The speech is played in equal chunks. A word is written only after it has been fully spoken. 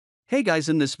Hey guys,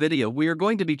 in this video we are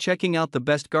going to be checking out the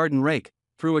best garden rake.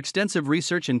 Through extensive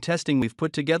research and testing we've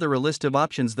put together a list of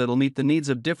options that'll meet the needs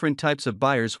of different types of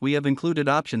buyers. We have included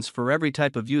options for every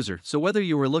type of user, so whether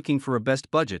you are looking for a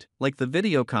best budget, like the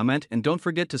video, comment, and don't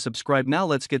forget to subscribe. Now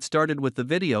let's get started with the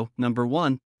video. Number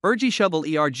 1. ERGIESHOVEL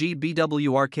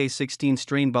ERGIESHOVEL 16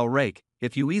 strain bow rake.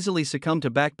 If you easily succumb to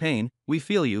back pain, we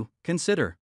feel you.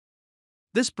 Consider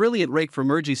this brilliant rake from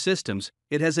ERGIE Systems.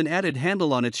 It has an added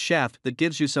handle on its shaft that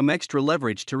gives you some extra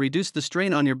leverage to reduce the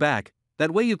strain on your back.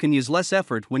 That way you can use less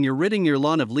effort when you're ridding your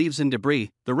lawn of leaves and debris.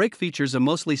 The rake features a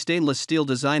mostly stainless steel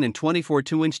design and 24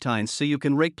 2-inch tines, so you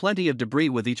can rake plenty of debris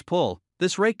with each pull.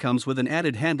 This rake comes with an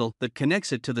added handle that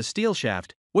connects it to the steel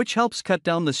shaft, which helps cut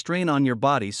down the strain on your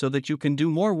body so that you can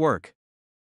do more work.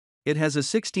 It has a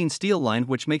 16 steel line,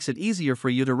 which makes it easier for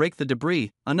you to rake the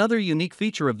debris. Another unique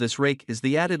feature of this rake is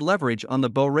the added leverage on the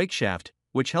bow rake shaft,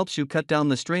 which helps you cut down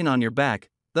the strain on your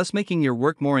back, thus making your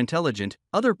work more intelligent.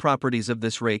 Other properties of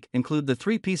this rake include the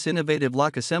 3-piece innovative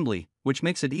lock assembly, which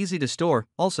makes it easy to store.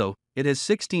 Also, it has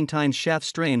 16 tines shaft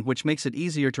strain, which makes it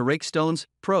easier to rake stones.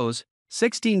 Pros: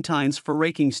 16 tines for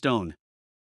raking stone.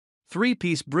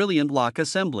 3-piece brilliant lock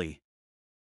assembly.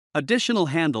 Additional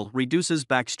handle reduces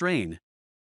back strain.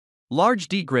 Large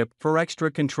D-grip for extra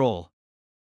control.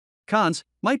 Cons: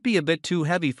 might be a bit too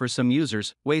heavy for some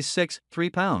users, weighs 3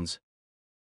 pounds.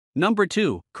 Number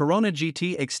 2. Corona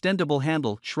GT Extendable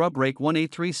Handle Shrub Rake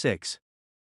 1836.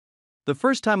 The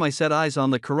first time I set eyes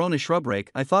on the Corona shrub rake,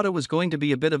 I thought it was going to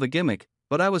be a bit of a gimmick,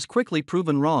 but I was quickly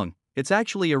proven wrong. It's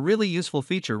actually a really useful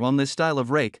feature on this style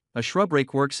of rake. A shrub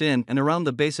rake works in and around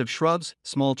the base of shrubs,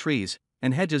 small trees,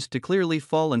 and hedges to clear leaf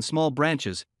fall and small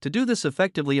branches. To do this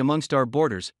effectively amongst our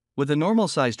borders, with a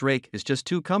normal-sized rake, is just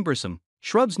too cumbersome.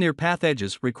 Shrubs near path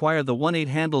edges require the 1/8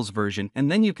 handles version,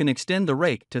 and then you can extend the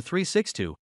rake to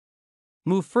 3/6.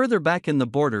 Move further back in the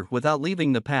border without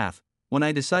leaving the path. When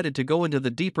I decided to go into the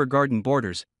deeper garden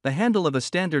borders, the handle of a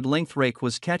standard length rake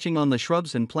was catching on the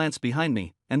shrubs and plants behind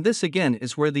me, and this again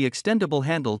is where the extendable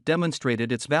handle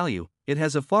demonstrated its value. It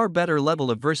has a far better level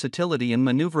of versatility and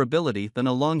maneuverability than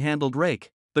a long-handled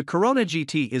rake. The Corona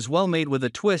GT is well made with a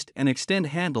twist and extend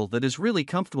handle that is really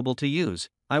comfortable to use.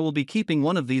 I will be keeping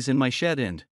one of these in my shed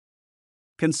and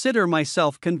consider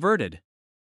myself converted.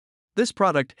 This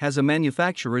product has a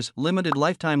manufacturer's limited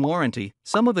lifetime warranty.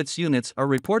 Some of its units are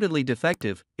reportedly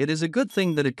defective. It is a good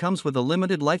thing that it comes with a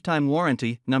limited lifetime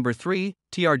warranty. Number 3.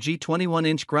 TRG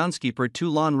 21-inch Groundskeeper 2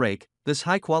 Lawn Rake. This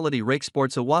high-quality rake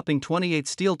sports a whopping 28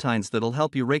 steel tines that'll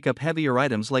help you rake up heavier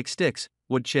items like sticks,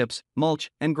 wood chips,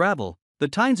 mulch, and gravel. The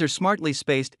tines are smartly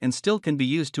spaced and still can be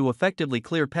used to effectively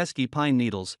clear pesky pine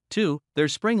needles. 2. They're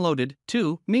spring-loaded,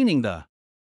 meaning the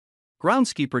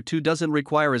Groundskeeper 2 doesn't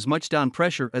require as much down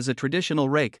pressure as a traditional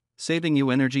rake, saving you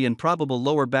energy and probable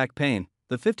lower back pain.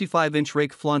 The 55-inch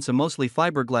rake flaunts a mostly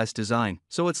fiberglass design,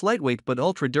 so it's lightweight but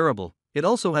ultra-durable. It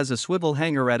also has a swivel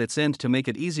hanger at its end to make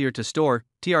it easier to store.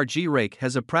 TRG rake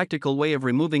has a practical way of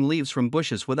removing leaves from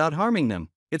bushes without harming them.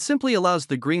 It simply allows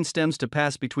the green stems to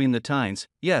pass between the tines.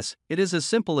 Yes, it is as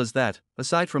simple as that.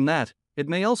 Aside from that, it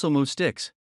may also move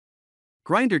sticks,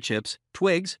 grinder chips,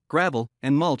 twigs, gravel,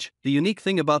 and mulch. The unique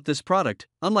thing about this product,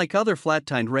 unlike other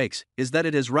flat-tined rakes, is that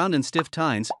it has round and stiff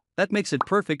tines. That makes it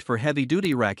perfect for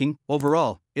heavy-duty racking.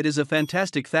 Overall, it is a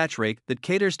fantastic thatch rake that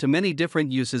caters to many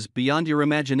different uses beyond your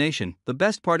imagination. The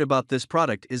best part about this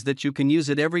product is that you can use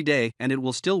it every day and it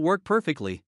will still work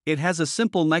perfectly. It has a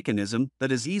simple mechanism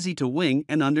that is easy to wing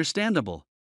and understandable.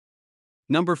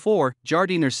 Number 4.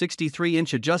 Jardineer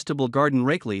 63-inch Adjustable Garden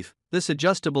Rake Leaf. This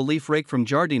adjustable leaf rake from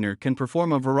Jardineer can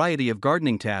perform a variety of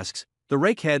gardening tasks. The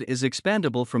rake head is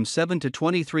expandable from 7 to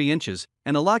 23 inches,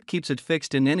 and a lock keeps it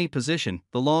fixed in any position.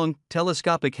 The long,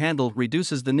 telescopic handle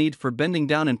reduces the need for bending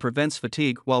down and prevents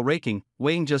fatigue while raking,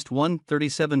 weighing just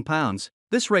 37 pounds.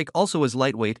 This rake also is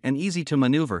lightweight and easy to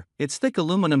maneuver. Its thick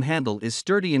aluminum handle is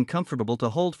sturdy and comfortable to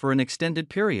hold for an extended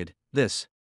period. This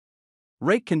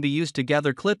rake can be used to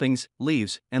gather clippings,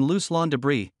 leaves, and loose lawn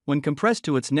debris. When compressed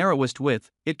to its narrowest width,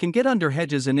 it can get under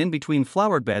hedges and in between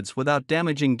flower beds without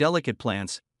damaging delicate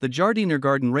plants. The Jardineer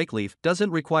garden rake leaf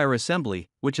doesn't require assembly,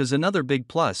 which is another big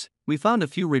plus. We found a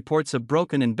few reports of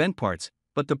broken and bent parts,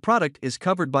 but the product is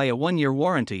covered by a 1-year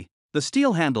warranty. The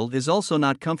steel handle is also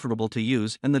not comfortable to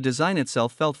use and the design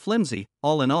itself felt flimsy.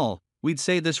 All in all, we'd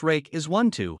say this rake is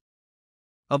one to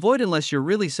avoid unless you're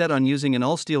really set on using an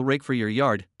all-steel rake for your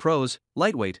yard. Pros: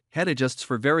 lightweight, head adjusts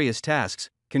for various tasks,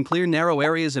 can clear narrow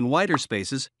areas and wider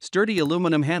spaces, sturdy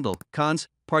aluminum handle. Cons: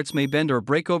 parts may bend or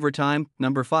break over time.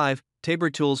 Number 5.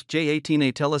 TABOR Tools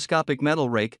J18A Telescopic Metal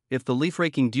Rake. If the leaf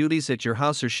raking duties at your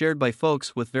house are shared by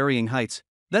folks with varying heights,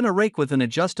 then a rake with an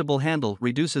adjustable handle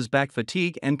reduces back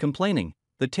fatigue and complaining.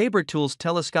 The TABOR Tools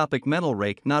telescopic metal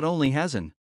rake not only has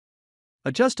an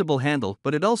adjustable handle,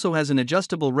 but it also has an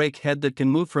adjustable rake head that can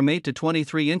move from 8 to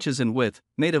 23 inches in width,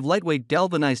 made of lightweight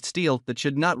galvanized steel that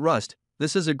should not rust.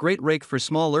 This is a great rake for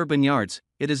small urban yards.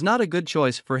 It is not a good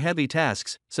choice for heavy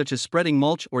tasks, such as spreading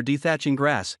mulch or dethatching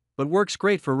grass, but works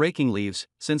great for raking leaves.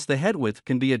 Since the head width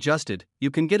can be adjusted,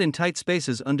 you can get in tight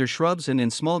spaces under shrubs and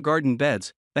in small garden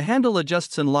beds. The handle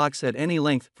adjusts and locks at any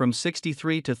length from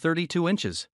 63 to 32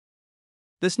 inches.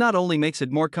 This not only makes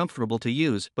it more comfortable to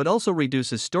use, but also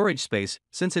reduces storage space,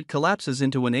 since it collapses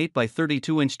into an 8 by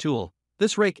 32 inch tool.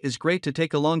 This rake is great to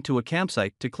take along to a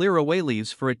campsite to clear away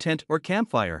leaves for a tent or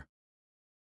campfire.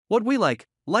 What we like: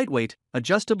 lightweight,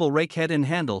 adjustable rake head and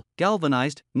handle,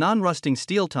 galvanized, non-rusting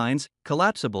steel tines,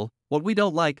 collapsible. What we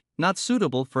don't like: not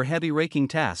suitable for heavy raking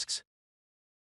tasks.